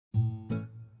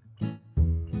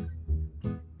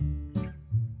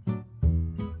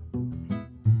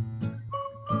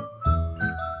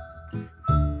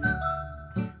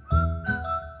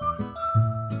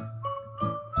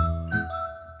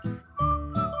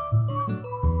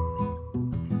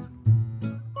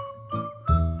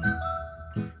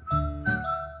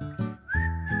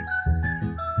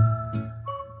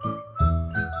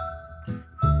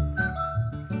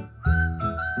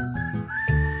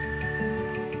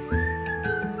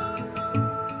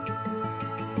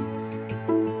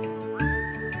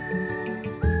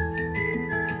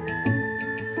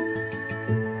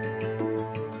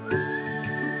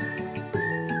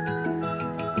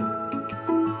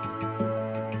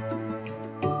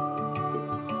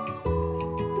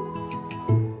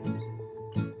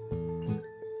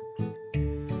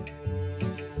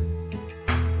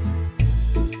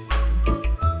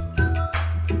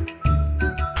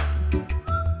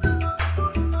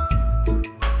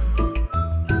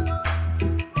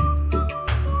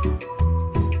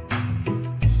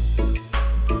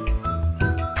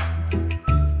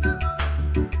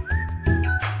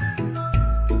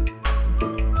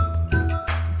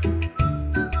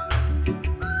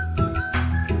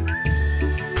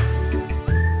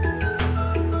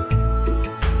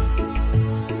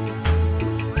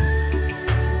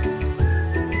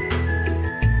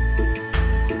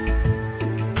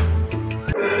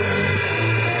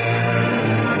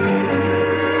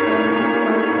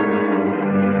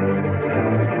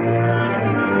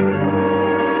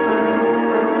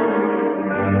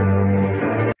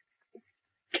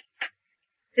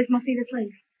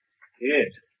leave.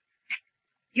 Yes.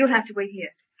 You'll have to wait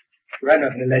here. But I'm not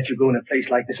going to let you go in a place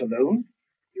like this alone.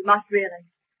 You must really.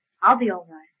 I'll be all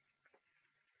right.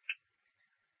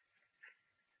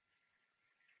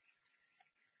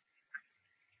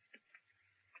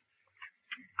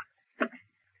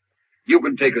 You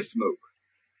can take a smoke.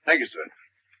 Thank you, sir.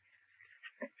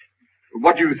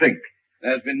 What do you think?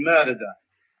 There's been murder done.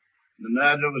 The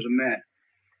murderer was a man.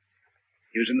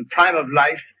 He was in the prime of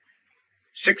life,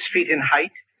 6 feet in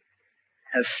height,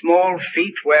 has small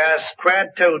feet, wears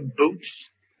square-toed boots,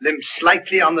 limps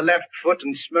slightly on the left foot,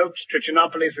 and smokes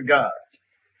Trichinopoly cigars.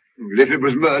 If it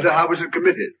was murder, how was it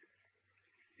committed?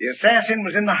 The assassin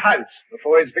was in the house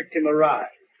before his victim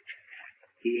arrived.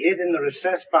 He hid in the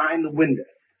recess behind the window.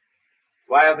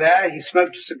 While there, he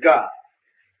smoked a cigar.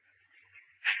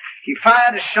 He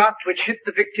fired a shot which hit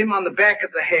the victim on the back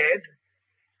of the head,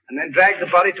 and then dragged the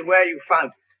body to where you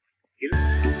found it.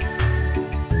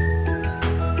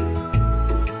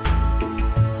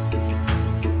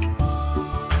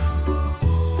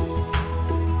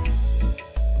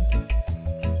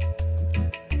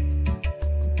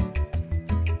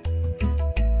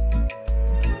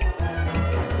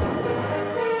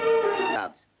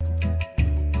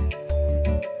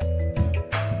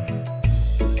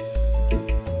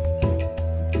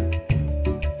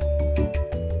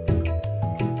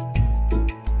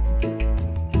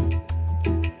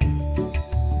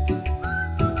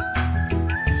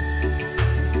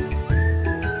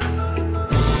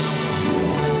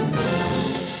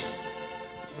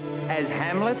 As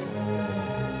Hamlet?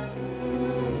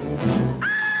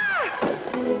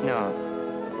 No.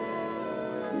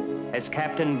 As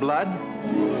Captain Blood?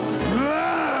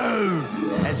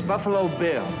 As Buffalo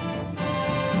Bill?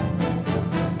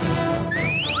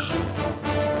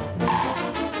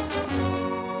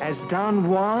 As Don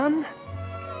Juan?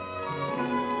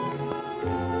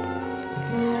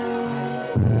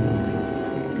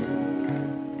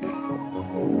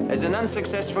 As an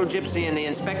unsuccessful gypsy in the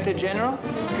Inspector General?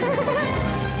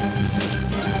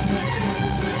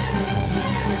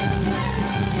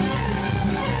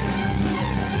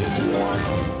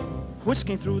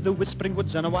 Whisking through the whispering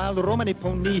woods on a wild Romany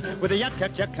pony with a yak,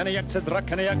 yak, yak, and a yak,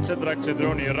 and a yak,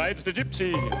 drony rides the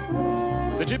gypsy,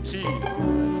 the gypsy,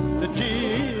 the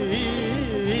gypsy,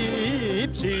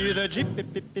 the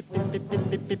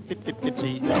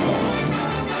gypsy.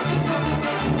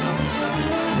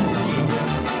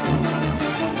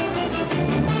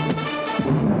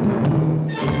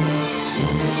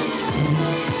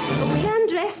 We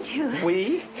undressed you.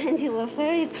 We? And you were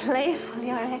very playful,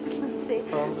 Your Excellency.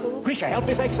 Grisha, help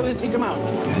His Excellency to mount.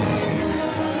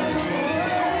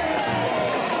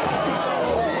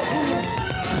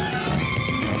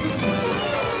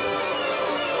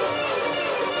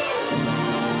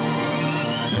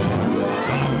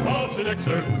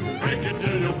 Break it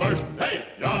till you burst. Hey,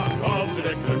 John calls it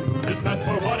extra. It's best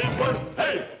for what it's worth.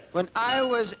 Hey! When I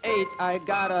was 8, I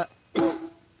got a...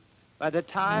 By the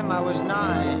time I was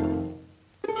 9...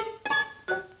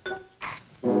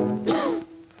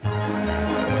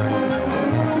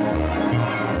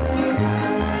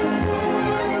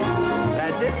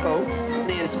 That's it, folks.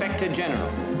 The Inspector General.